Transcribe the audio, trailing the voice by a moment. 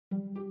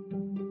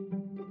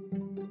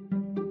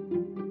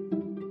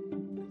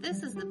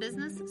the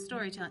Business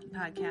Storytelling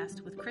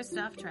Podcast with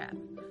Christoph Trapp,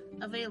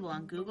 available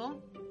on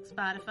Google,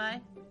 Spotify,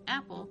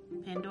 Apple,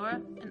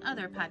 Pandora, and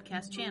other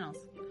podcast channels.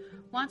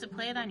 Want to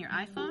play it on your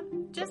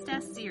iPhone? Just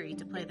ask Siri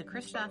to play the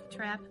Christoph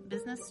Trapp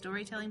Business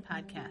Storytelling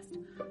Podcast,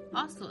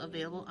 also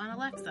available on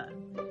Alexa.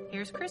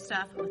 Here's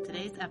Christoph with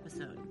today's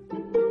episode.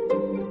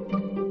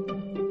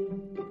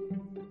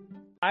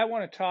 I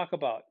want to talk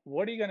about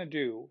what are you going to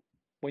do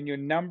when your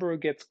number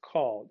gets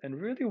called, and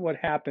really what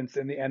happens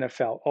in the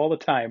NFL all the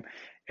time.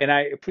 And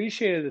I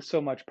appreciated it so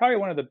much. Probably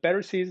one of the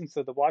better seasons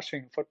of the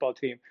Washington football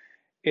team,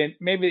 and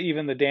maybe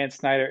even the Dan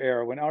Snyder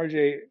era. When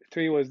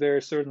RG3 was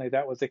there, certainly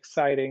that was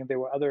exciting. There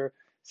were other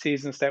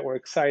seasons that were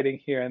exciting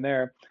here and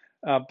there.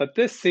 But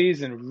this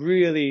season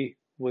really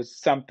was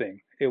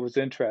something. It was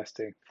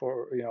interesting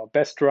for,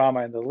 best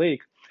drama in the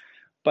league.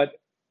 But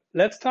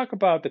let's talk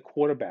about the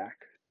quarterback,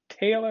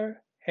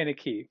 Taylor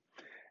Heinicke.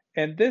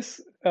 And this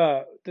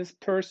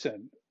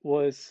person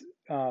was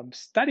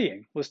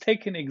studying, was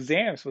taking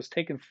exams, was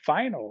taking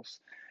finals,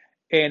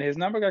 and his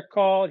number got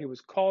called. He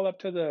was called up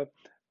to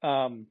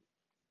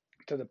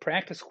the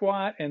practice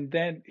squad, and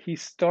then he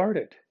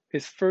started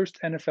his first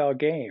NFL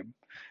game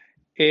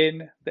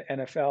in the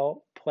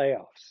NFL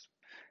playoffs.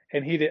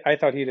 And I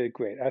thought he did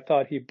great. I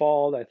thought he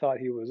balled. I thought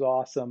he was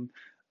awesome.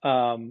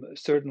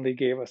 Certainly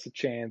gave us a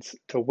chance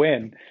to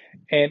win.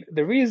 And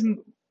the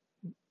reason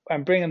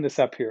I'm bringing this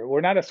up here,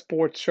 we're not a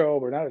sports show,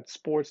 we're not a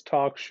sports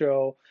talk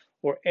show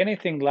or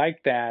anything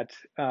like that.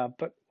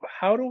 But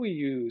how do we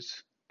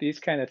use these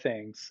kind of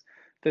things,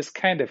 this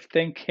kind of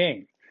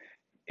thinking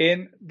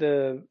in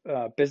the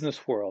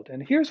business world?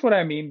 And here's what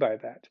I mean by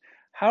that.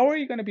 How are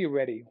you going to be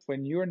ready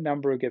when your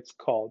number gets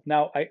called?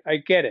 Now, I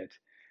get it.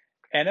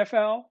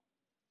 NFL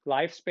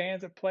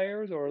lifespans of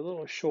players are a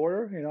little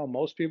shorter.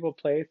 Most people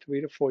play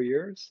 3 to 4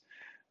 years.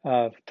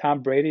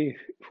 Tom Brady,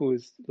 who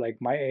is like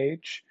my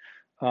age,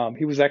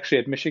 he was actually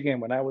at Michigan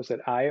when I was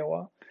at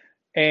Iowa.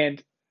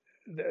 And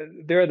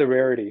they're the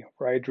rarity,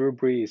 right? Drew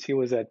Brees, he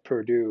was at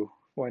Purdue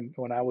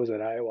when I was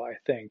at Iowa, I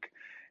think.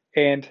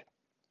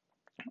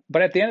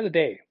 But at the end of the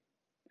day,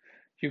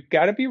 you've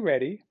got to be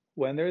ready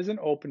when there's an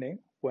opening,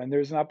 when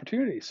there's an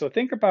opportunity. So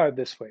think about it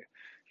this way.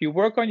 You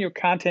work on your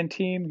content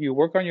team, you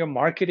work on your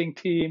marketing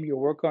team, you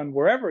work on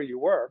wherever you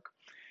work.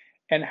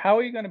 And how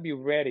are you going to be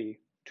ready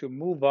to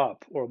move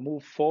up or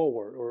move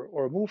forward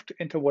or move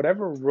into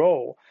whatever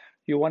role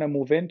you want to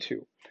move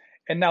into?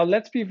 And now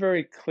let's be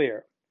very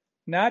clear.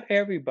 Not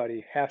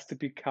everybody has to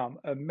become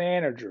a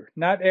manager.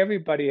 Not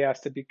everybody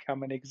has to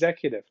become an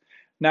executive.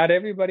 Not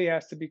everybody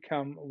has to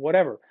become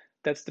whatever.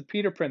 That's the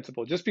Peter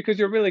principle. Just because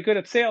you're really good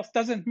at sales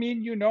doesn't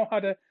mean you know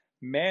how to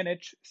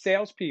manage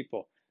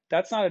salespeople.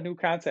 That's not a new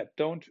concept.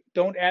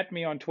 Don't at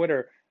me on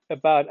Twitter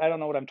about, I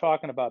don't know what I'm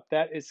talking about.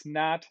 That is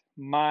not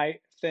my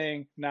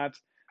thing. I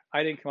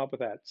didn't come up with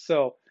that.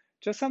 So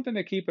just something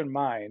to keep in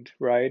mind,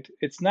 right?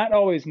 It's not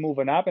always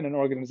moving up in an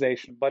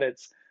organization, but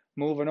it's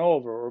moving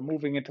over or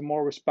moving into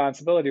more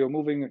responsibility or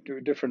moving into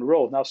a different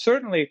role. Now,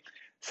 certainly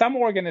some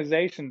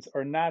organizations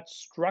are not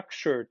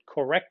structured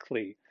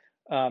correctly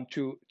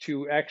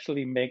to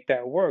actually make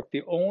that work.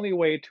 The only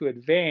way to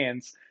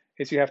advance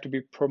is you have to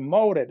be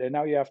promoted, and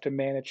now you have to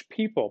manage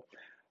people.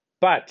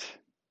 But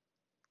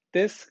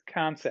this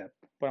concept,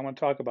 what I want to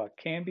talk about,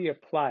 can be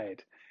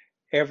applied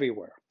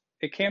everywhere.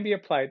 It can be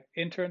applied.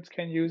 Interns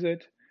can use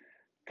it.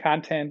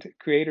 Content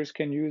creators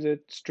can use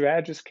it.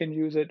 Strategists can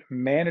use it.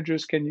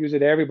 Managers can use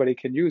it. Everybody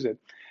can use it.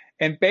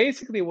 And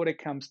basically what it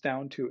comes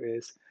down to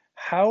is,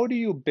 how do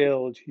you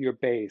build your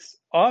base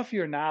of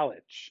your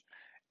knowledge?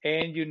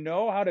 And you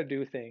know how to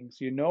do things.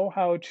 You know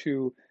how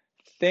to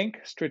think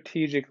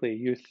strategically.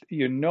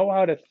 You know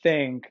how to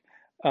think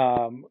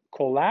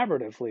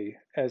collaboratively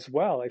as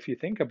well, if you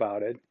think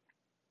about it.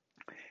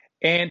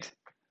 And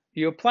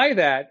you apply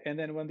that, and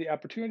then when the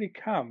opportunity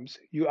comes,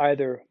 you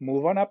either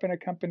move on up in a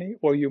company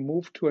or you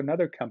move to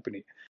another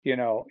company.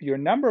 Your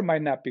number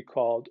might not be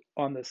called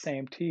on the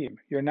same team.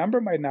 Your number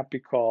might not be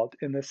called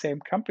in the same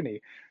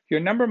company. Your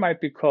number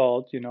might be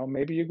called,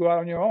 maybe you go out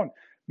on your own.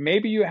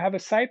 Maybe you have a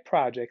side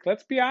project.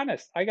 Let's be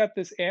honest. I got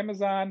this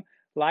Amazon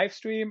live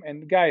stream,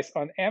 and guys,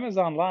 on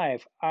Amazon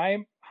Live,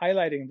 I'm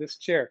highlighting this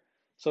chair.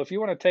 So if you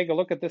want to take a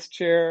look at this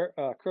chair,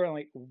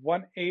 currently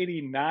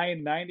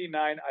 $189.99.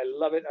 I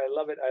love it. I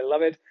love it. I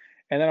love it.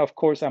 And then, of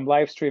course, I'm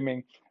live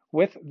streaming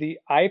with the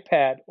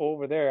iPad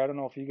over there. I don't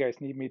know if you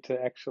guys need me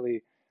to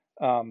actually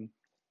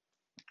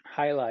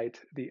highlight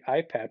the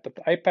iPad, but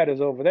the iPad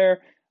is over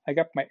there. I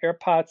got my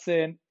AirPods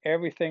in.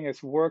 Everything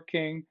is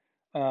working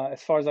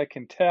as far as I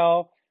can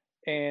tell.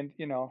 And,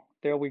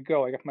 there we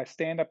go. I got my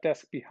stand-up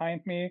desk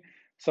behind me.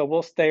 So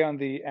we'll stay on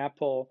the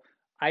Apple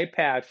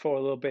iPad for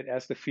a little bit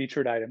as the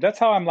featured item. That's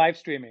how I'm live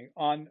streaming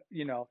on,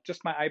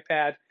 just my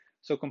iPad.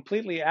 So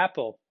completely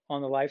Apple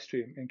on the live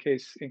stream, in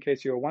case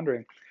you're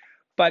wondering.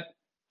 But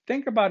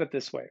think about it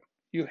this way.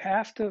 You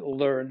have to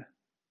learn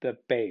the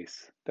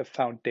base, the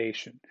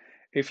foundation.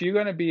 If you're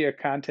going to be a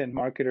content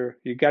marketer,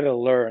 you got to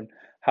learn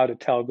how to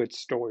tell good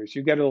stories.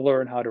 You got to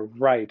learn how to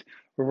write.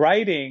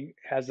 Writing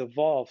has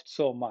evolved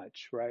so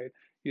much, right?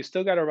 You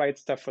still got to write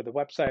stuff for the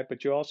website,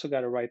 but you also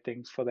got to write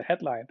things for the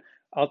headline.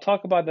 I'll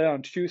talk about that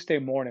on Tuesday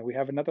morning. We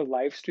have another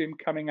live stream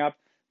coming up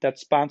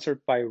that's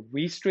sponsored by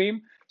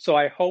Restream. So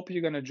I hope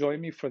you're going to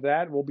join me for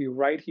that. We'll be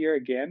right here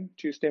again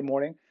Tuesday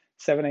morning,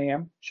 7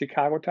 a.m.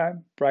 Chicago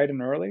time, bright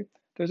and early.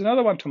 There's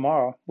another one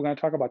tomorrow. We're going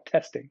to talk about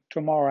testing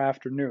tomorrow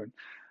afternoon.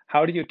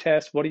 How do you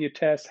test? What do you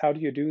test? How do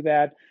you do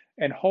that?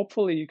 And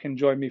hopefully you can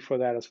join me for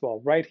that as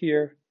well, right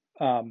here.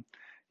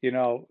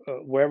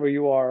 Wherever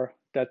you are,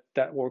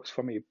 that works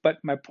for me. But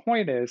my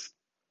point is,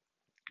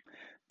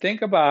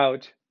 think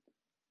about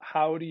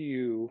how do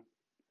you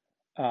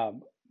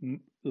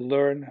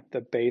learn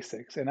the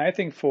basics. And I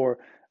think for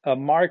a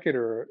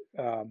marketer,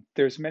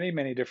 there's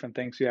many different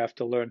things you have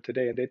to learn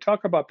today. And they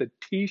talk about the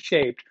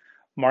T-shaped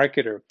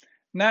marketer.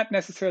 Not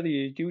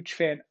necessarily a huge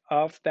fan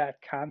of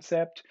that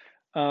concept,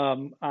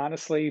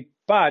 honestly,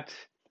 but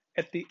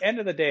at the end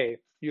of the day,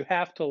 you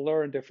have to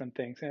learn different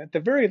things. And at the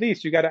very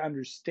least, you got to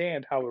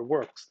understand how it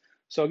works.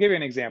 So I'll give you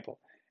an example.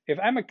 If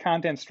I'm a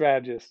content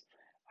strategist,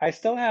 I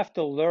still have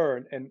to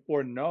learn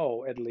or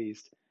know at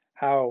least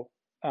how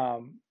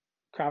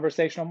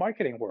conversational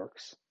marketing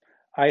works.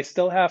 I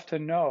still have to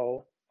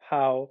know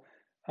how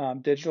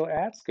digital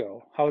ads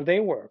go, how they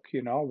work,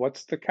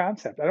 what's the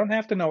concept. I don't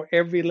have to know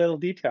every little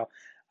detail.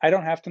 I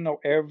don't have to know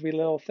every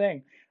little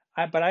thing,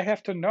 but I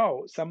have to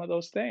know some of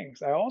those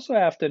things. I also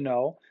have to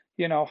know,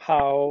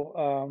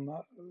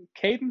 how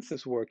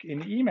cadences work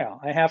in email.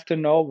 I have to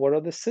know what are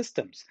the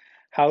systems,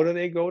 how do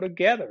they go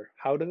together,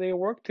 how do they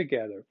work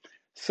together.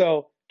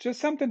 So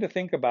just something to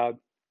think about,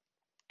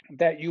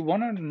 that you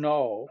want to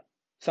know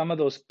some of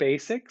those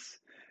basics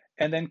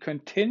and then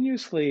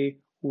continuously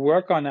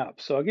work on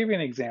up. So I'll give you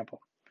an example.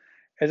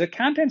 As a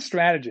content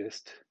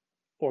strategist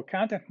or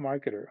content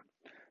marketer,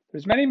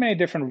 there's many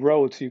different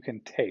roads you can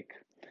take.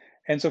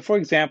 And so, for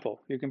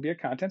example, you can be a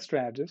content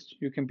strategist,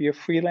 you can be a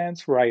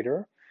freelance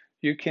writer,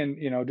 you can,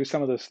 do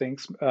some of those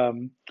things.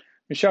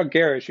 Michelle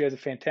Garrett, she has a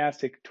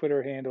fantastic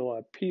Twitter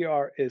handle,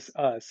 PR is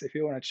us. If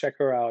you want to check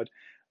her out,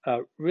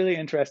 really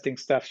interesting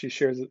stuff. She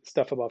shares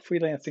stuff about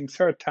freelancing.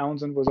 Sarah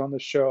Townsend was on the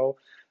show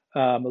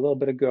a little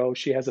bit ago.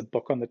 She has a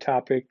book on the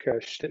topic,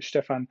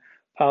 Stefan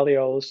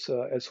Palios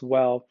as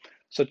well.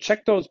 So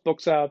check those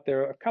books out.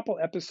 There are a couple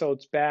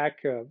episodes back.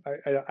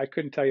 I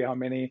couldn't tell you how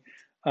many,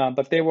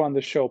 but they were on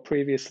the show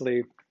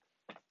previously.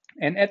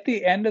 And at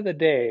the end of the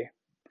day,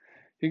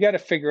 you got to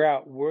figure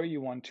out where you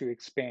want to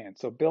expand.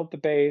 So build the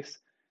base.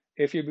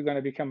 If you're going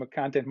to become a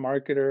content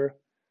marketer,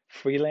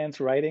 freelance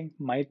writing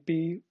might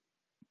be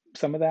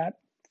some of that.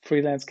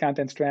 Freelance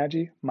content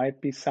strategy might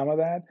be some of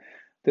that.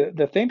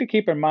 The thing to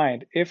keep in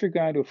mind, if you're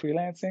going to do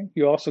freelancing,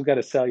 you also got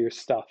to sell your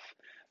stuff,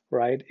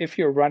 right? If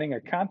you're running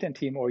a content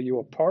team or you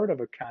are part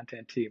of a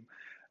content team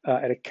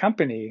at a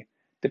company,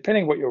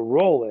 depending what your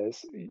role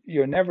is,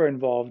 you're never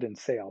involved in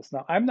sales.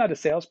 Now, I'm not a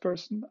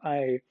salesperson.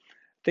 I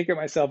think of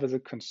myself as a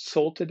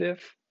consultative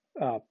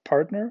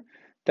partner.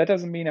 That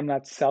doesn't mean I'm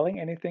not selling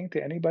anything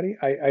to anybody.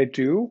 I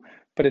do,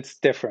 but it's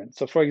different.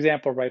 So for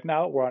example, right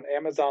now we're on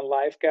Amazon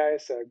Live,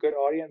 guys, a good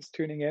audience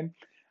tuning in.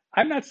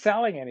 I'm not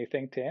selling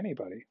anything to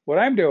anybody. What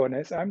I'm doing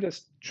is I'm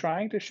just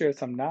trying to share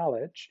some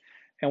knowledge.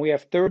 And we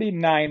have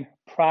 39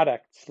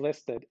 products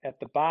listed at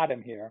the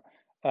bottom here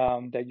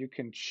that you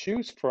can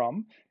choose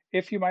from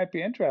if you might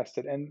be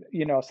interested. And,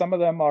 some of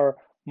them are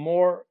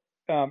more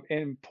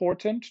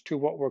important to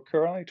what we're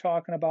currently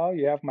talking about.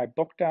 You have my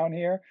book down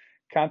here,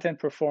 Content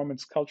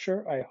Performance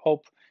Culture. I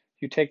hope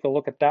you take a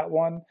look at that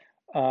one.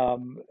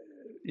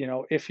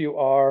 If you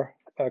are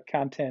a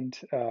content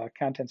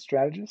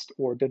strategist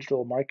or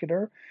digital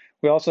marketer.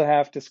 We also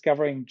have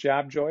Discovering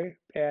Job Joy,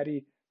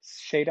 Patty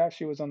Shada.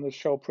 She was on the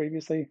show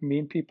previously.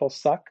 Mean People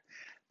Suck.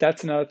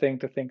 That's another thing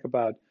to think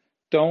about.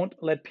 Don't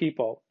let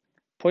people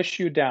push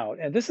you down.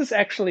 And this is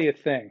actually a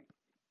thing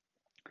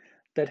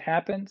that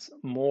happens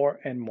more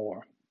and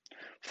more.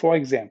 For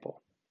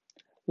example,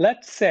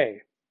 let's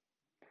say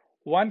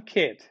one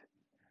kid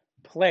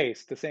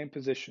plays the same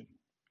position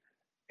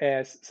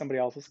as somebody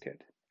else's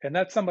kid, and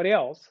that somebody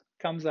else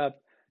comes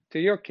up to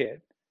your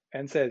kid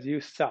and says,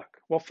 "You suck."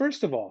 Well,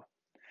 first of all,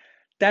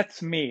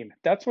 that's mean.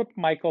 That's what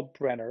Michael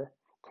Brenner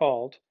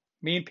called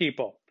mean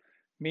people.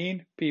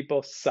 Mean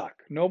people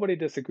suck. Nobody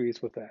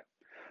disagrees with that.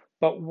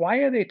 But why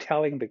are they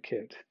telling the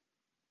kid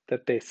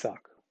that they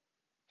suck?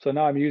 So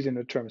now I'm using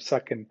the term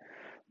suck and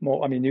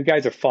more. I mean, you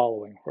guys are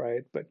following,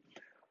 right? But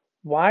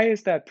why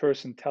is that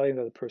person telling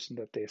the other person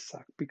that they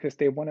suck? Because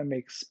they want to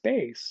make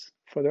space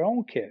for their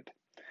own kid.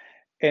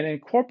 And in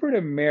corporate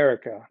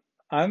America,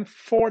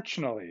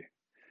 unfortunately,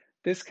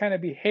 this kind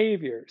of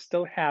behavior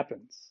still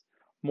happens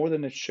more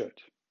than it should.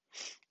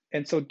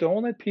 And so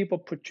don't let people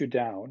put you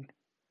down.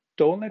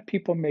 Don't let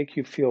people make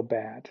you feel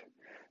bad.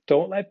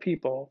 Don't let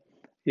people,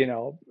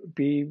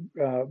 be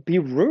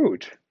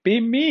rude,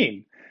 be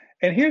mean.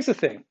 And here's the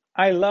thing.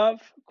 I love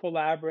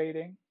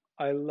collaborating.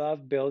 I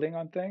love building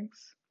on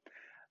things.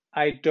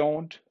 I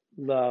don't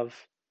love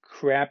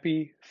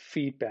crappy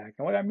feedback.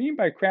 And what I mean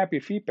by crappy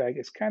feedback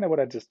is kind of what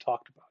I just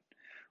talked about.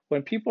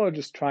 When people are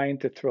just trying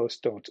to throw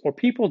stones, or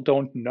people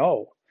don't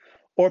know,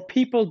 or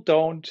people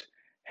don't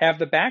have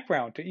the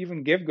background to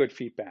even give good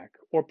feedback,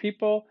 or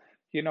people,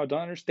 don't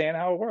understand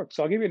how it works.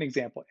 So I'll give you an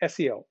example.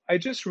 SEO. I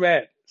just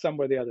read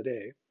somewhere the other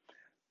day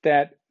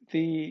that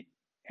the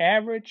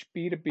average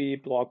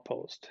B2B blog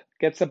post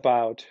gets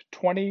about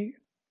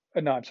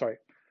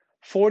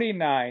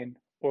 49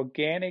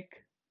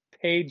 organic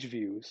page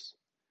views,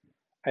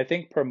 I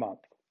think, per month.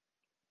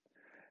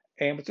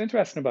 And what's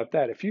interesting about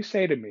that, if you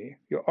say to me,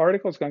 your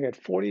article is going to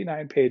get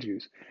 49 page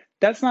views,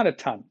 that's not a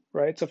ton,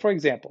 right? So for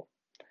example,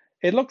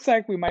 it looks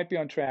like we might be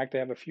on track to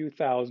have a few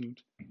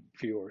thousand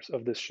viewers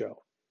of this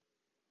show.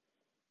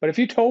 But if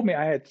you told me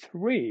I had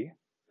 3,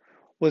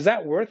 was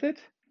that worth it?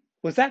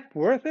 Was that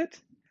worth it?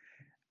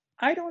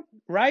 I don't,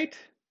 right?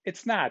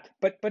 It's not.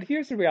 But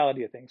here's the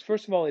reality of things.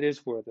 First of all, it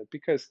is worth it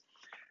because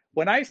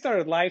when I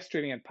started live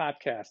streaming and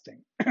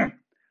podcasting,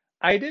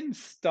 I didn't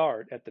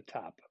start at the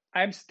top.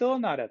 I'm still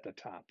not at the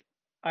top.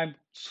 I'm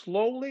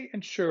slowly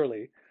and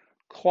surely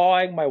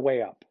clawing my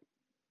way up.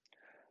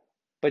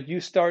 But you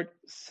start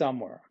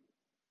somewhere.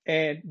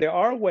 And there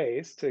are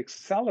ways to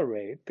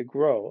accelerate the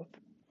growth,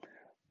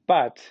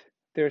 but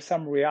there are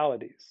some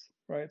realities,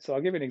 right? So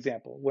I'll give you an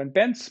example. When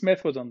Ben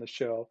Smith was on the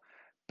show,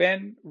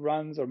 Ben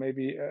runs or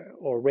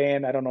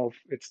ran, I don't know if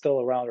it's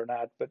still around or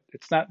not, but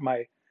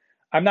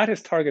I'm not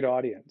his target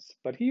audience,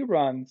 but he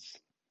runs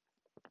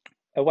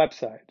a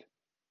website,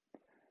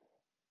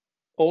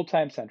 Old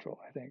Time Central,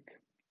 I think,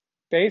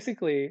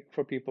 basically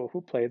for people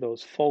who play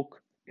those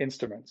folk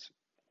instruments.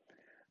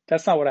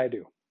 That's not what I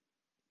do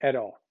at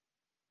all,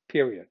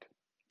 period.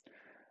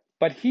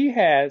 But he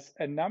has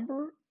a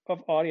number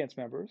of audience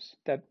members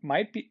that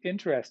might be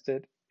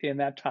interested in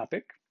that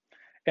topic.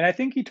 And I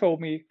think he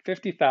told me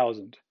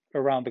 50,000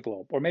 around the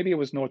globe, or maybe it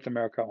was North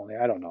America only,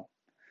 I don't know.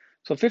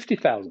 So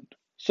 50,000.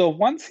 So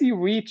once he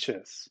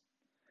reaches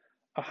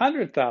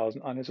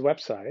 100,000 on his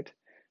website,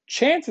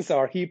 chances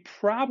are he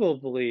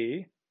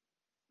probably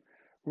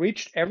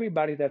reached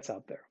everybody that's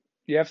out there.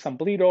 You have some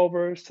bleed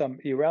over, some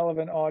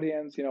irrelevant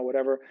audience,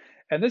 whatever.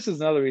 And this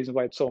is another reason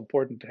why it's so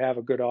important to have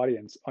a good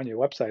audience on your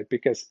website,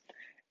 because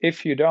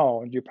if you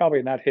don't, you're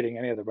probably not hitting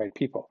any of the right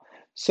people.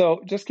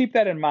 So just keep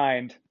that in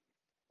mind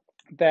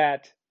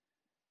that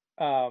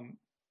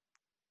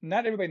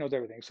not everybody knows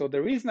everything. So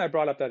the reason I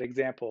brought up that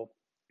example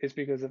is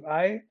because if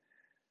I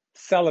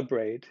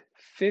celebrate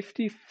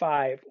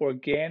 55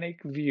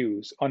 organic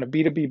views on a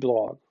B2B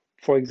blog,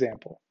 for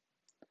example,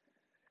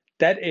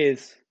 that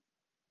is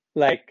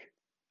like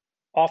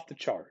off the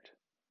chart.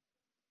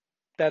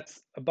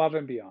 That's above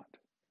and beyond,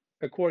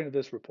 according to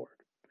this report.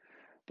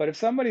 But if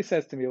somebody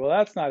says to me, well,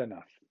 that's not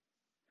enough,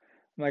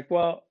 I'm like,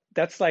 well,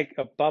 that's like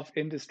above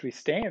industry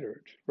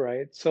standard,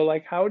 right? So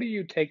like, how do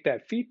you take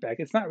that feedback?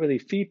 It's not really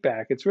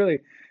feedback. It's really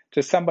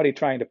just somebody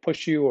trying to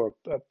push you or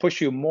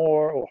push you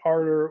more or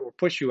harder or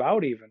push you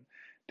out even,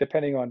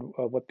 depending on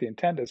what the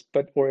intent is,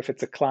 or if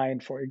it's a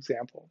client, for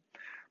example.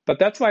 But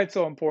that's why it's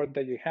so important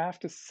that you have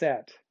to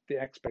set the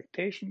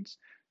expectations.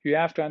 You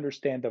have to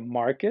understand the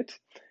market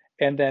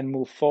and then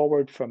move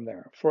forward from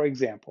there. For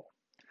example,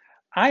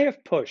 I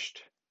have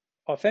pushed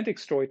authentic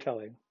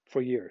storytelling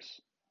for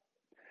years,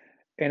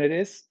 and it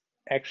is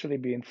actually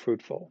being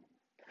fruitful.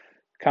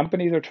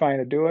 Companies are trying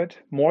to do it.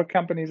 More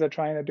companies are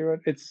trying to do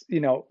it. It's,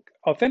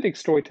 authentic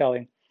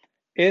storytelling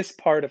is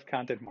part of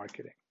content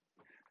marketing.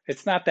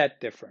 It's not that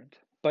different,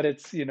 but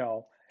it's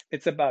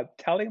about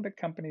telling the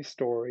company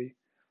story,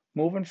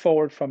 moving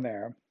forward from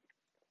there,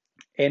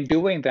 and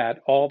doing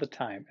that all the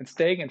time and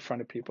staying in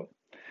front of people.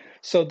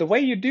 So the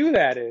way you do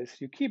that is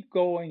you keep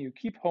going, you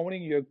keep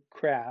honing your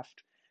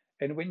craft,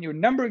 and when your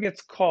number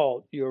gets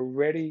called, you're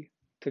ready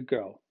to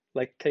go,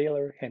 like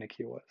Taylor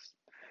Heinicke was.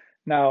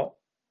 Now,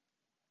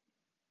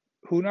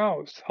 who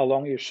knows how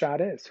long your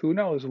shot is? Who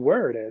knows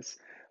where it is?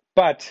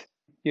 But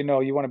you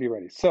want to be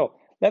ready. So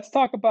let's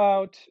talk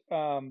about.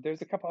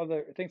 There's a couple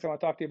other things I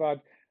want to talk to you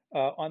about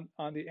on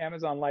the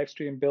Amazon live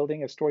stream,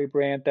 building a story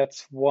brand.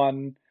 That's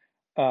one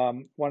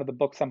of the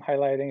books I'm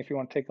highlighting. If you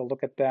want to take a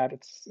look at that,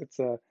 it's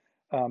a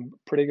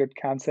pretty good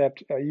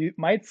concept. You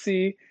might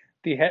see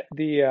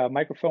the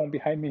microphone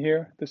behind me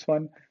here. This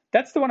one.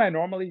 That's the one I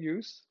normally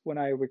use when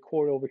I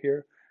record over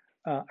here.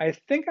 I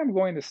think I'm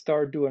going to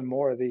start doing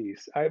more of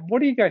these. What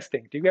do you guys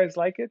think? Do you guys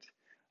like it?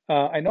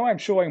 I know I'm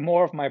showing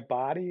more of my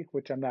body,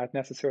 which I'm not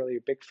necessarily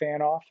a big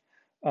fan of,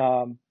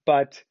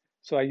 but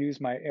so I use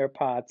my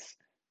AirPods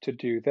to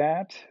do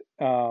that.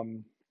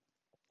 And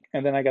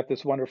then I got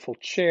this wonderful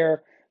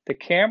chair. The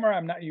camera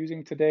I'm not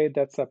using today,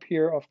 that's up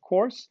here, of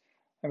course.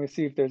 Let me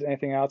see if there's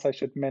anything else I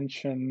should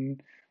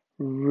mention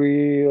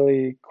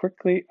really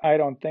quickly. I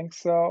don't think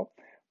so.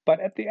 But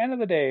at the end of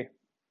the day,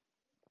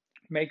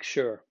 make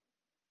sure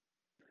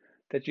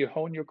that you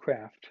hone your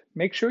craft.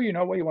 Make sure you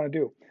know what you want to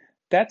do.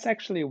 That's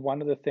actually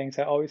one of the things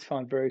I always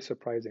found very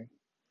surprising.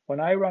 When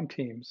I run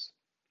teams,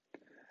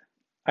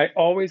 I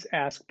always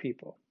ask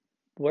people,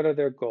 what are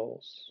their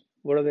goals?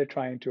 What are they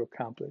trying to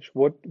accomplish?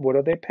 What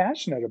are they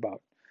passionate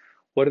about?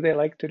 What do they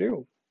like to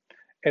do?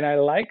 And I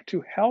like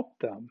to help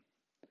them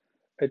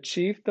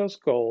achieve those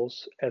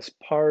goals as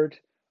part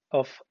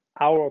of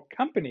our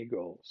company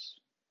goals,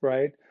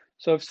 right?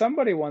 So if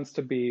somebody wants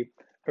to be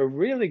a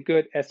really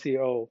good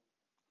SEO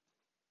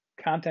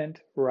content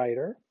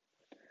writer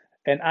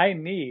and I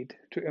need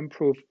to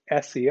improve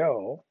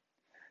SEO,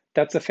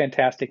 that's a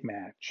fantastic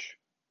match,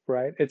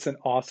 right? It's an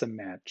awesome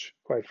match,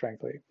 quite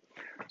frankly.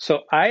 So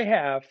I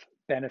have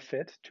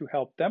benefit to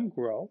help them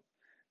grow.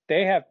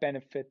 They have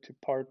benefit to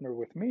partner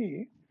with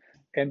me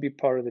and be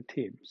part of the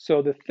team.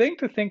 So the thing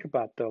to think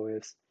about though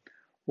is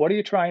what are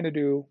you trying to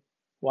do?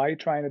 Why are you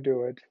trying to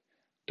do it?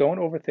 Don't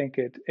overthink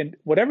it. And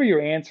whatever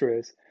your answer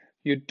is,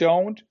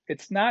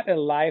 it's not a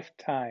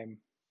lifetime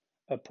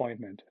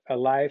appointment, a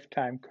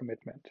lifetime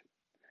commitment.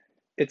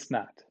 It's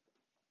not,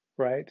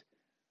 right?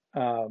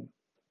 Um,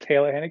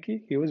 Taylor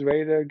Heineke, he was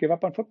ready to give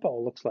up on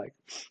football, looks like.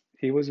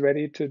 He was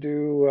ready to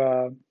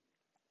do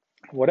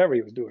whatever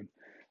he was doing.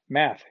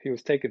 Math. He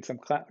was taking some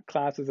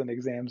classes and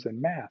exams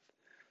in math.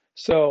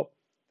 So,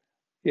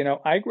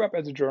 I grew up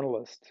as a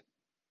journalist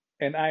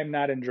and I'm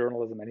not in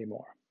journalism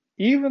anymore.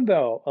 Even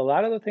though a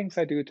lot of the things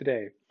I do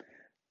today,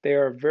 they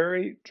are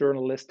very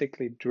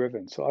journalistically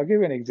driven. So I'll give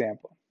you an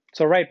example.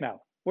 So right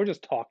now, we're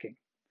just talking,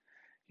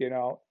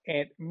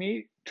 and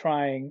me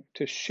trying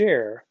to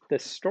share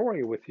this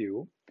story with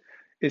you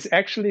is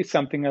actually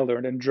something I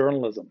learned in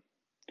journalism.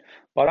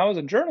 When I was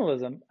in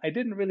journalism, I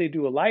didn't really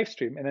do a live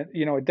stream, and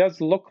it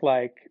does look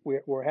like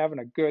we're having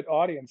a good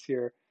audience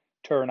here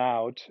turn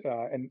out.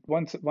 And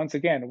once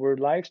again, we're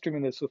live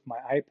streaming this with my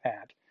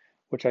iPad,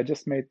 which I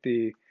just made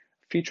the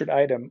featured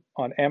item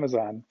on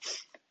Amazon.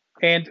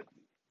 And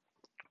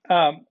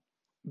I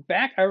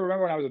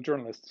remember when I was a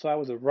journalist, so I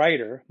was a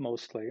writer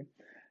mostly.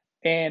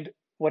 And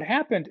what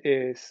happened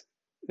is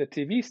the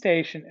TV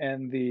station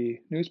and the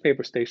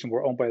newspaper station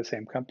were owned by the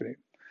same company.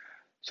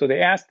 So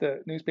they asked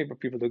the newspaper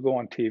people to go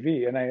on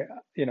TV,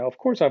 and of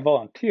course I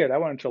volunteered. I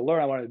wanted to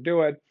learn, I wanted to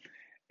do it,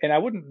 and I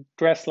wouldn't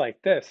dress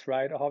like this,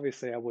 right?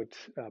 Obviously, I would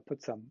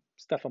put some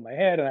stuff on my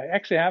head, and I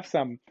actually have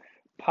some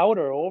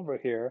powder over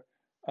here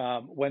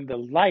when the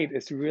light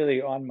is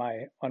really on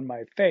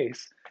my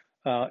face.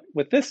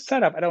 With this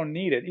setup, I don't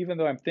need it, even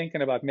though I'm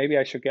thinking about maybe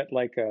I should get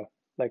like a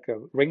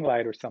ring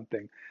light or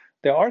something.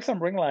 There are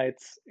some ring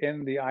lights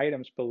in the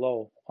items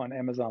below on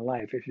Amazon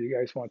Live if you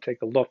guys want to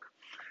take a look.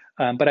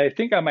 But I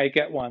think I might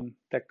get one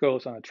that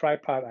goes on a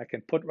tripod I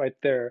can put right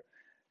there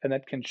and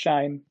that can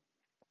shine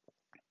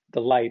the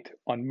light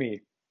on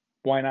me.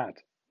 Why not?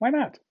 Why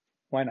not?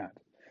 Why not?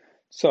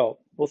 So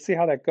we'll see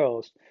how that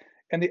goes.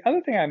 And the other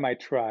thing I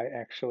might try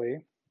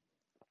actually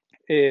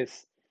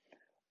is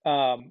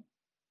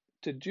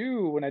to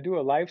do when I do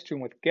a live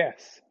stream with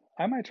guests,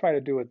 I might try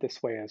to do it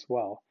this way as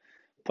well.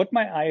 Put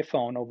my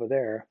iPhone over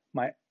there,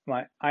 my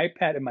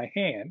iPad in my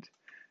hand,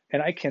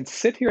 and I can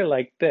sit here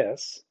like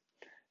this,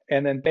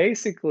 and then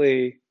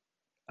basically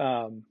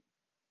we'll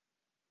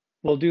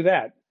do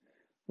that.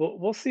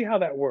 We'll see how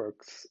that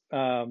works.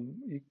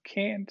 You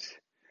can't,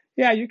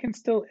 yeah, you can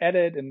still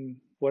edit and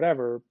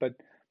whatever, but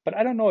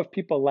I don't know if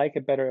people like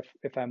it better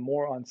if I'm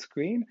more on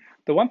screen.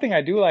 The one thing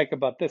I do like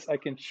about this, I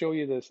can show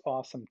you this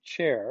awesome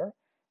chair,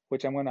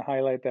 which I'm going to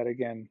highlight that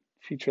again,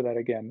 feature that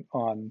again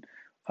on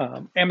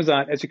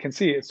Amazon. As you can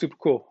see, it's super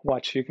cool.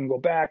 Watch, you can go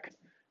back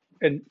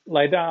and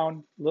lie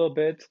down a little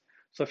bit.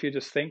 So if you're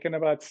just thinking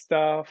about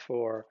stuff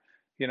or,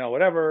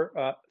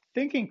 whatever,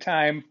 thinking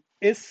time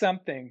is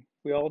something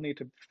we all need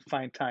to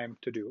find time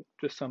to do.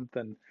 Just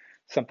something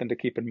to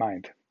keep in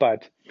mind.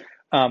 But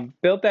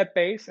built that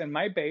base, and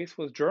my base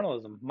was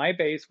journalism. My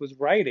base was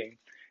writing,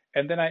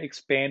 and then I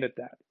expanded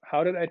that.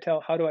 How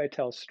do I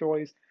tell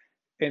stories?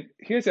 And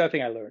here's the other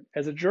thing I learned.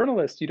 As a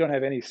journalist, you don't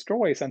have any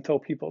stories until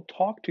people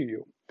talk to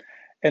you.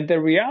 And the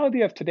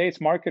reality of today's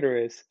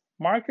marketer is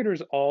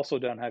marketers also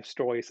don't have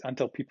stories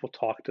until people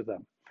talk to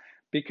them,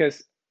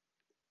 because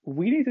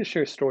we need to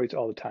share stories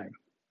all the time.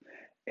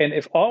 And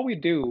if all we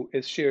do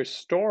is share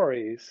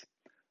stories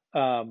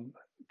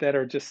that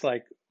are just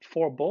like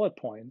 4 bullet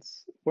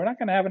points, we're not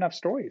going to have enough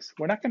stories.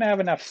 We're not going to have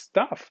enough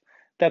stuff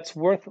that's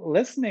worth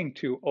listening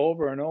to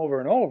over and over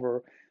and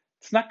over.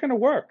 It's not going to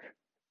work.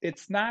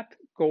 It's not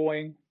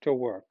going to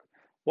work.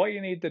 What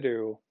you need to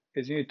do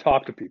is you need to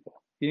talk to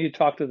people. You need to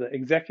talk to the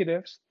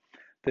executives,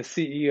 the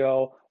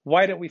CEO.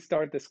 Why did we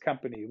start this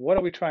company? What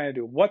are we trying to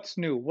do? What's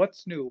new?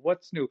 What's new?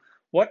 What's new?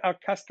 What are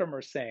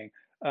customers saying?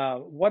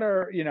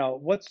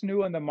 What's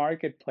new in the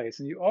marketplace?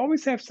 And you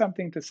always have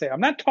something to say.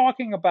 I'm not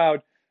talking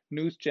about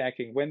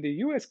newsjacking. When the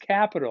U.S.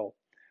 Capitol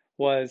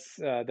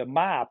the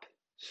mob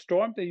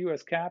stormed the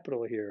U.S.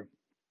 Capitol here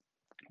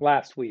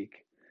last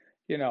week,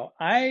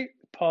 I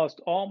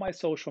paused all my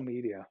social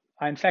media.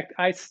 In fact,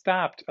 I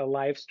stopped a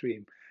live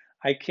stream.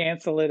 I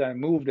canceled it. I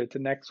moved it to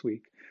next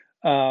week.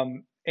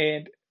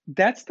 And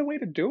that's the way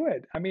to do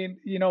it. I mean,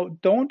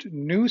 don't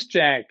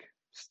newsjack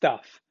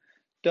stuff.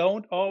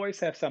 Don't always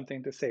have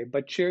something to say,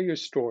 but share your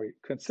story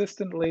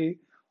consistently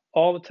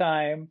all the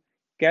time.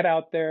 Get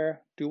out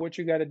there, do what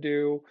you got to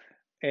do,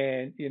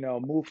 and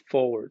move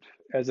forward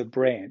as a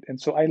brand.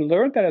 And so I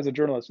learned that as a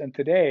journalist. And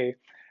today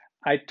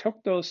I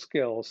took those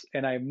skills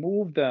and I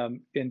moved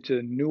them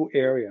into new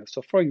areas.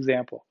 So for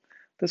example,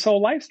 this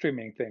whole live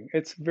streaming thing,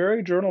 it's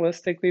very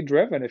journalistically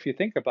driven if you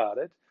think about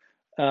it.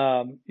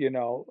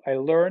 I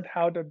learned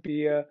how to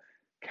be a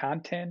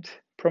content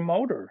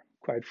promoter,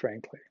 quite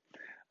frankly.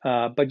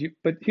 But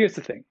here's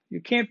the thing: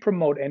 you can't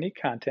promote any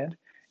content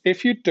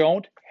if you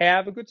don't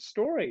have a good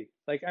story.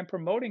 Like I'm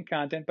promoting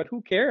content, but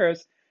who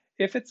cares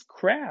if it's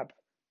crap?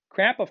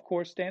 Crap, of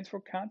course, stands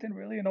for content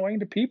really annoying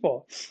to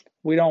people.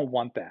 We don't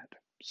want that.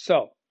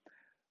 So,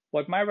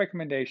 what my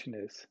recommendation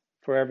is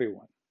for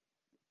everyone: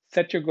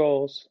 set your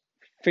goals,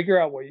 figure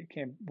out what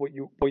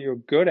you're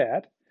good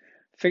at,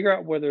 figure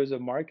out where there's a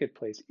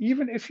marketplace.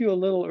 Even if you're a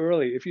little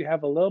early, if you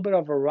have a little bit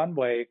of a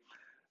runway,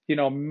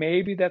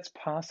 maybe that's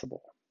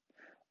possible.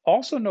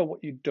 Also know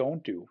what you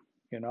don't do.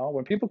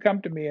 When people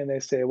come to me and they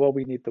say, well,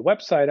 we need the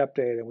website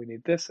updated and we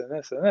need this and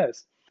this and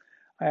this,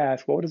 I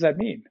ask, well, what does that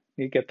mean?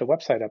 You get the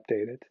website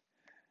updated.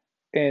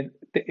 And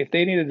if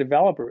they need a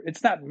developer,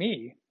 it's not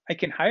me. I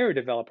can hire a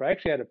developer. I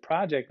actually had a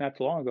project not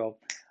too long ago.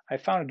 I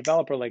found a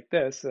developer like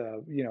this,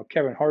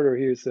 Kevin Harder.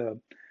 He's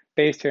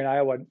based here in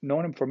Iowa,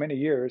 known him for many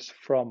years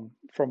from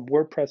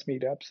WordPress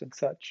meetups and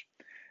such.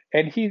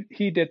 And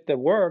he did the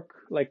work,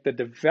 like the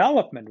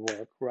development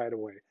work right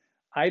away.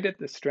 I did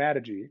the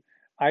strategy.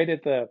 I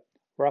did the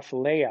rough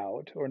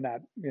layout, or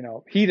not,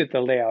 he did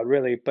the layout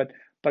really, but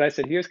I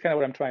said, here's kind of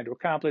what I'm trying to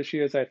accomplish.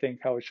 Here's, I think,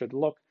 how it should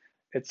look,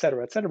 et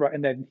cetera, et cetera.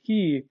 And then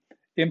he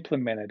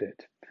implemented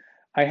it.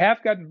 I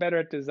have gotten better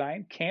at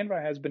design.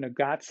 Canva has been a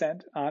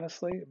godsend,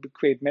 honestly. I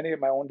create many of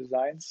my own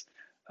designs,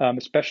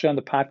 especially on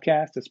the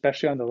podcast,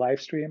 especially on the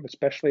live stream,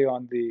 especially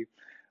on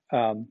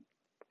um,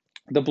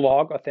 the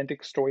blog,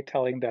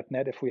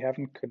 authenticstorytelling.net. If we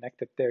haven't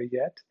connected there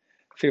yet,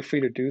 feel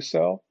free to do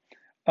so.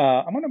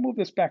 I'm going to move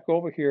this back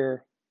over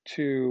here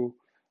to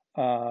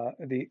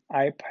the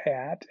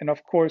iPad. And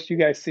of course, you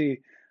guys see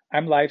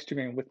I'm live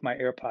streaming with my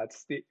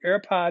AirPods. The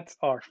AirPods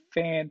are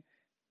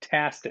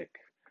fantastic.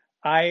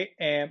 I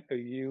am a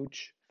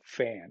huge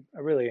fan. I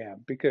really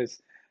am,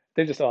 because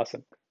they're just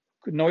awesome.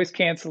 Noise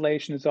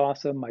cancellation is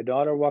awesome. My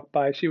daughter walked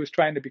by. She was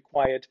trying to be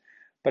quiet.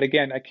 But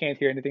again, I can't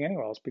hear anything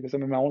anywhere else because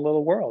I'm in my own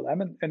little world.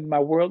 I'm in my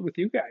world with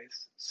you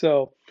guys.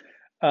 So,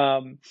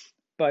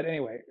 but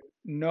anyway,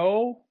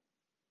 know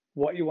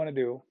what you want to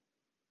do,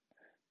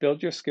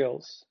 build your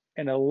skills,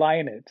 and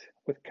align it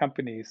with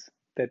companies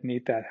that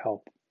need that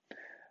help. I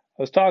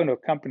was talking to a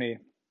company,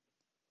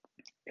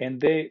 and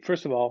they,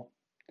 first of all,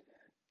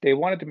 they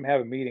wanted to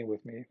have a meeting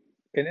with me.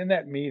 And in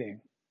that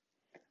meeting,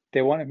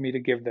 they wanted me to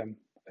give them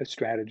a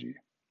strategy.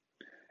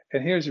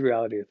 And here's the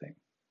reality of things: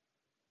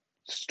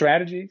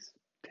 strategies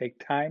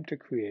take time to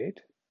create.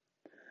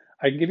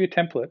 I can give you a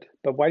template,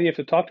 but why do you have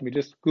to talk to me?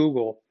 Just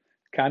Google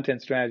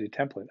content strategy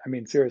template. I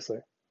mean, seriously.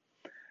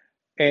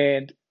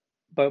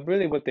 But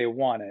really what they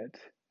wanted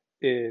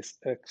is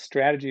a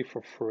strategy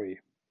for free.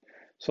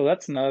 So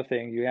that's another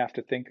thing you have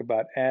to think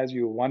about as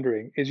you're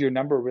wondering, is your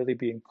number really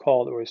being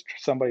called, or is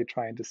somebody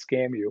trying to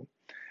scam you?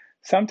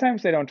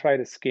 Sometimes they don't try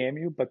to scam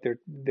you, but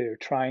they're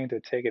trying to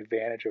take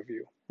advantage of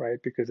you, right?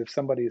 Because if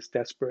somebody is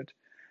desperate,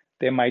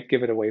 they might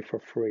give it away for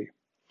free.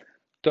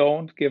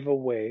 Don't give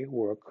away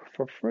work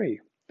for free.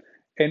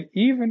 And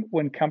even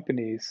when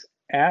companies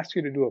ask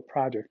you to do a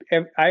project,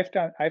 I've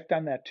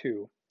done that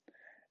too.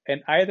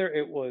 And either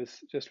it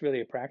was just really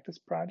a practice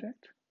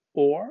project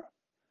or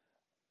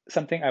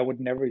something I would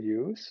never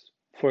use.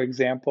 For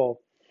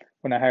example,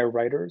 when I hire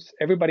writers,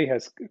 everybody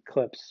has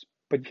clips,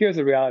 but here's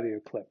the reality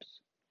of clips: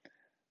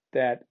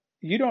 that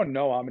you don't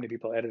know how many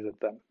people edited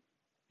them.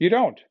 You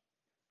don't.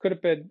 Could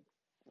have been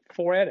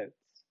 4 edits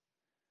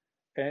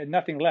and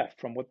nothing left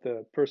from what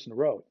the person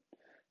wrote.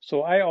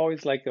 So I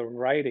always like a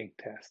writing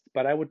test,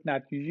 but I would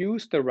not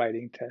use the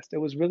writing test. It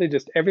was really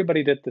just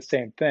everybody did the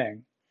same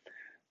thing.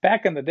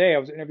 Back in the day, I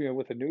was interviewing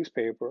with a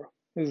newspaper.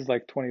 This is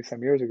like 20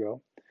 some years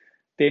ago.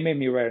 They made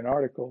me write an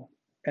article,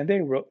 and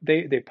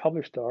they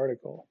published the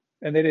article,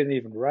 and they didn't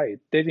even write.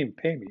 They didn't even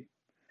pay me.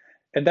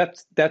 And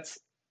that's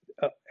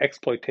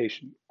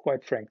exploitation,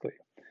 quite frankly.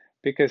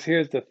 Because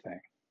here's the thing: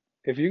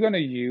 if you're going to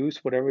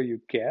use whatever you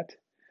get,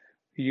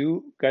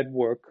 you got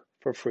work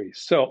for free.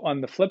 So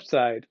on the flip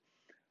side,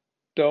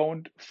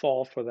 don't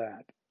fall for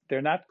that.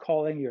 They're not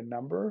calling your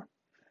number.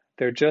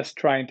 They're just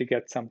trying to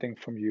get something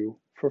from you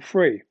for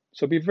free.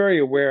 So be very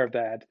aware of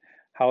that,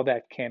 how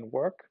that can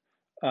work,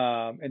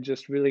 and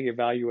just really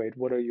evaluate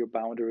what are your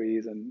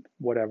boundaries and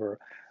whatever.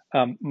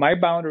 My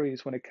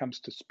boundaries when it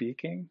comes to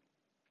speaking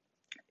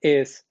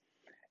is,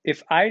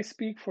 if I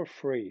speak for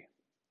free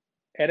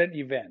at an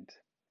event,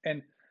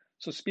 and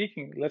so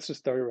speaking, let's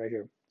just start it right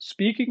here.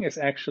 Speaking is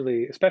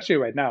actually, especially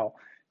right now,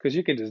 because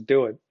you can just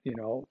do it,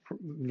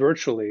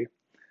 virtually.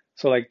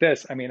 So like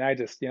this, I mean, I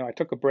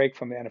took a break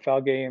from the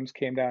NFL games,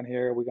 came down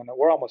here.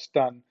 We're almost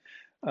done,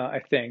 I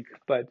think.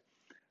 But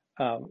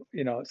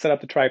set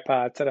up the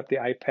tripod, set up the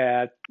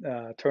iPad,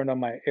 turned on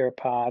my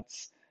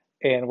AirPods,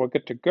 and we're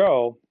good to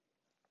go.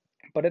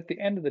 But at the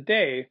end of the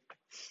day,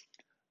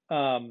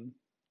 um,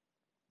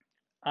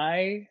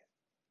 I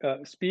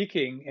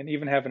speaking and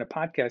even having a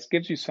podcast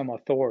gives you some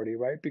authority,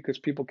 right? Because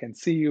people can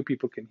see you,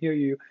 people can hear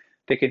you,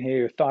 they can hear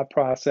your thought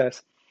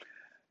process.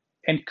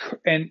 And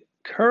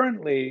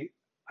currently,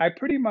 I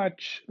pretty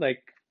much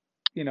like,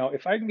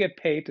 if I can get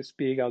paid to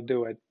speak, I'll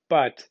do it.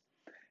 But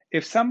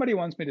if somebody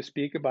wants me to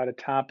speak about a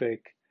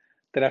topic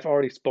that I've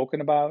already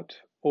spoken about,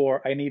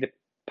 or I need a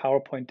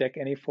PowerPoint deck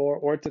any for,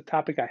 or it's a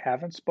topic I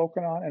haven't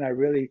spoken on and I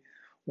really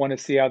want to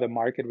see how the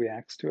market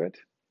reacts to it,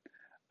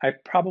 I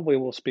probably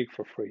will speak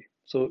for free.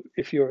 So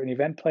if you're an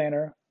event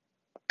planner,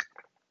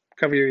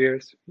 cover your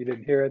ears, you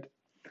didn't hear it.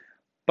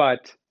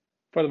 But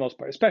for the most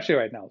part, especially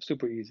right now,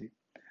 super easy.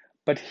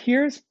 But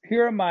here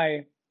are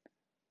my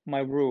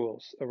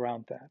rules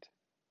around that.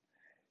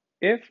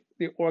 If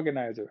the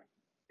organizer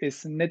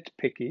is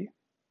nitpicky,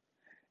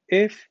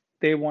 if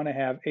they want to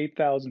have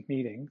 8,000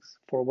 meetings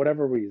for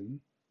whatever reason,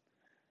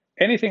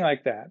 anything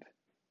like that,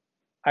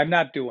 I'm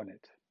not doing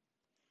it.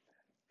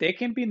 They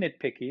can be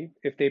nitpicky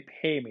if they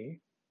pay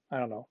me, I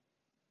don't know,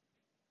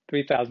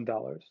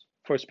 $3,000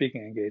 for a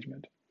speaking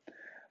engagement.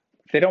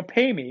 If they don't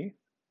pay me,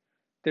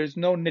 there's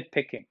no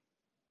nitpicking.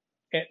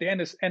 At the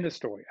end of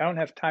story. I don't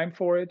have time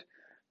for it,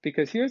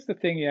 because here's the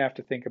thing you have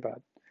to think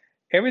about.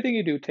 Everything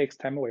you do takes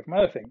time away from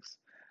other things.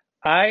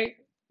 I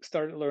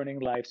started learning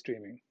live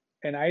streaming,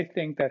 and I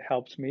think that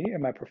helps me in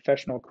my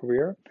professional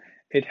career.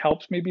 It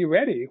helps me be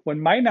ready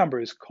when my number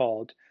is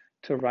called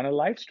to run a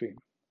live stream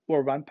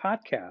or run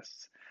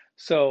podcasts.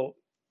 So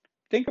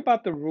think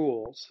about the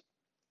rules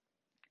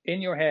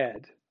in your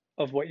head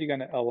of what you're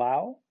going to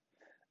allow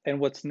and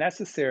what's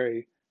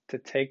necessary to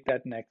take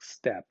that next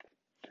step.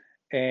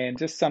 And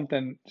just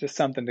something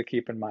to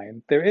keep in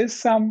mind. There is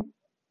some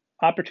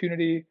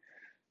opportunity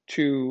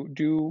to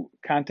do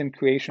content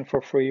creation for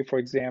free. For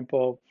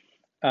example,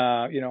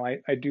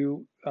 I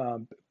do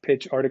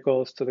pitch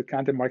articles to the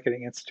Content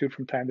Marketing Institute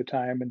from time to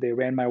time, and they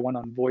ran my one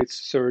on voice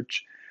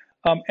search,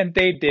 and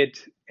they did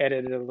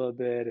edit it a little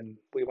bit, and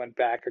we went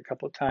back a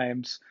couple of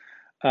times,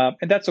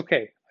 and that's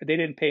okay. They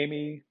didn't pay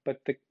me, but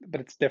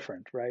it's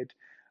different, right?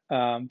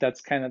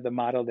 That's kind of the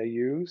model they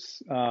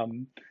use.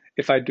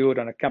 If I do it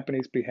on a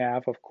company's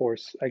behalf, of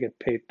course, I get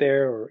paid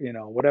there, or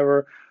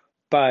whatever.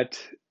 But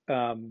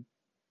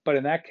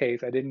in that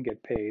case, I didn't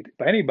get paid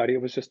by anybody.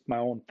 It was just my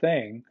own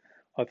thing,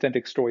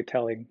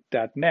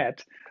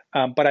 authenticstorytelling.net.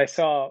 But I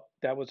saw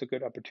that was a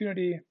good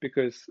opportunity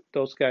because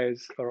those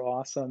guys are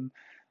awesome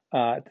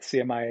at the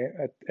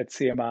CMI. At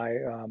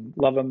CMI,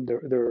 love them. They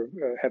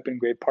have been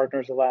great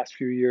partners the last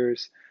few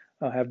years.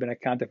 Have been a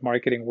content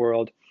marketing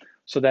world,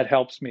 so that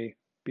helps me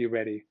be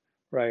ready,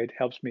 right?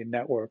 Helps me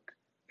network,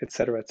 et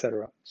cetera, et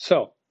cetera.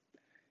 So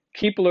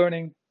keep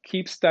learning,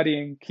 keep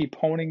studying, keep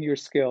honing your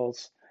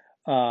skills.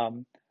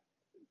 Don't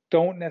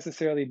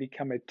necessarily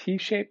become a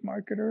T-shaped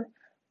marketer,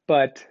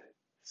 but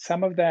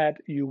some of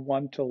that you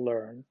want to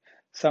learn,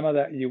 some of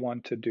that you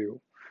want to do.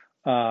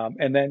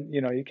 And then,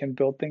 you can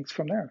build things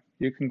from there.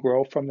 You can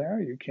grow from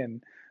there. You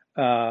can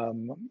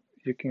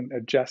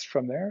adjust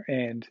from there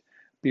and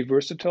be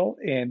versatile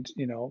and,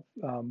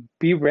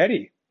 be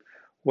ready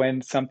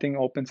when something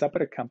opens up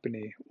at a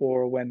company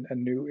or when a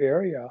new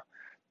area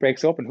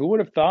breaks open. Who would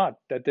have thought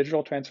that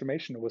digital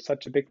transformation was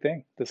such a big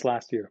thing this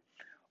last year?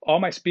 All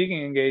my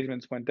speaking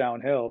engagements went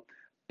downhill,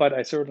 but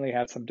I certainly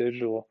had some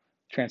digital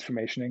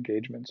transformation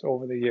engagements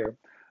over the year.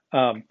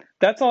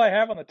 That's all I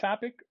have on the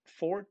topic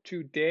for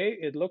today.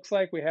 It looks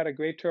like we had a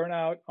great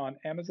turnout on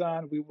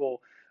Amazon. We will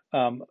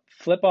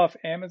flip off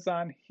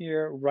Amazon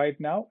here right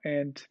now,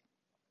 and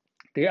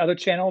the other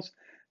channels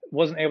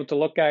wasn't able to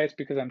look, guys,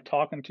 because I'm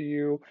talking to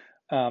you.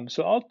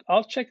 So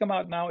I'll check them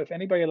out now. If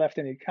anybody left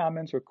any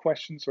comments or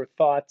questions or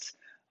thoughts,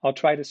 I'll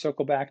try to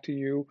circle back to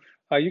you.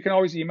 You can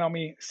always email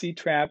me,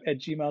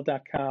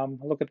 ctrap@gmail.com.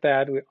 Look at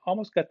that. We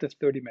almost got to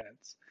 30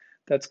 minutes.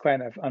 That's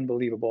kind of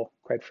unbelievable,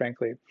 quite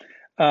frankly.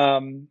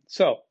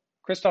 So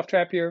Christoph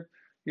Trapp here,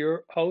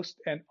 your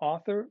host and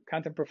author.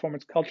 Content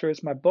Performance Culture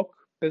is my book.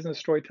 Business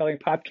Storytelling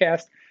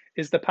Podcast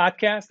is the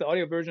podcast. The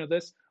audio version of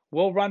this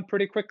will run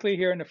pretty quickly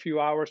here in a few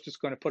hours.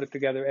 Just going to put it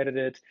together, edit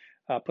it,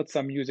 put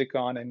some music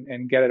on,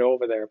 and get it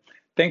over there.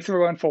 Thanks,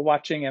 everyone, for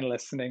watching and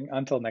listening.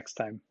 Until next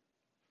time.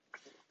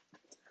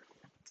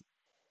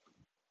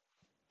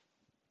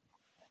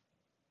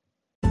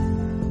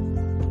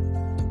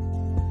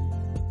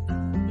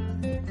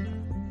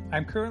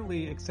 I'm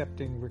currently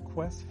accepting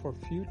requests for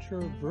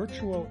future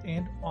virtual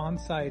and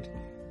on-site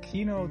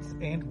keynotes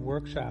and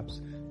workshops.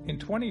 In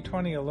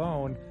 2020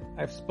 alone,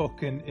 I've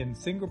spoken in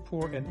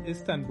Singapore and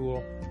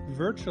Istanbul,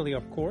 virtually,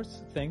 of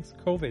course, thanks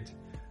COVID.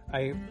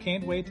 I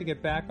can't wait to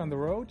get back on the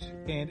road,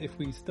 and if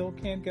we still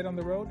can't get on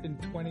the road in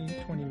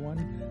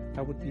 2021,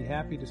 I would be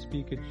happy to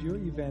speak at your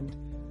event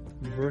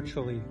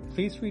virtually.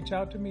 Please reach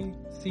out to me,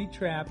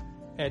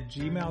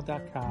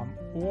 ctrap@gmail.com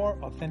or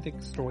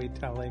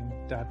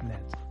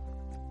authenticstorytelling.net.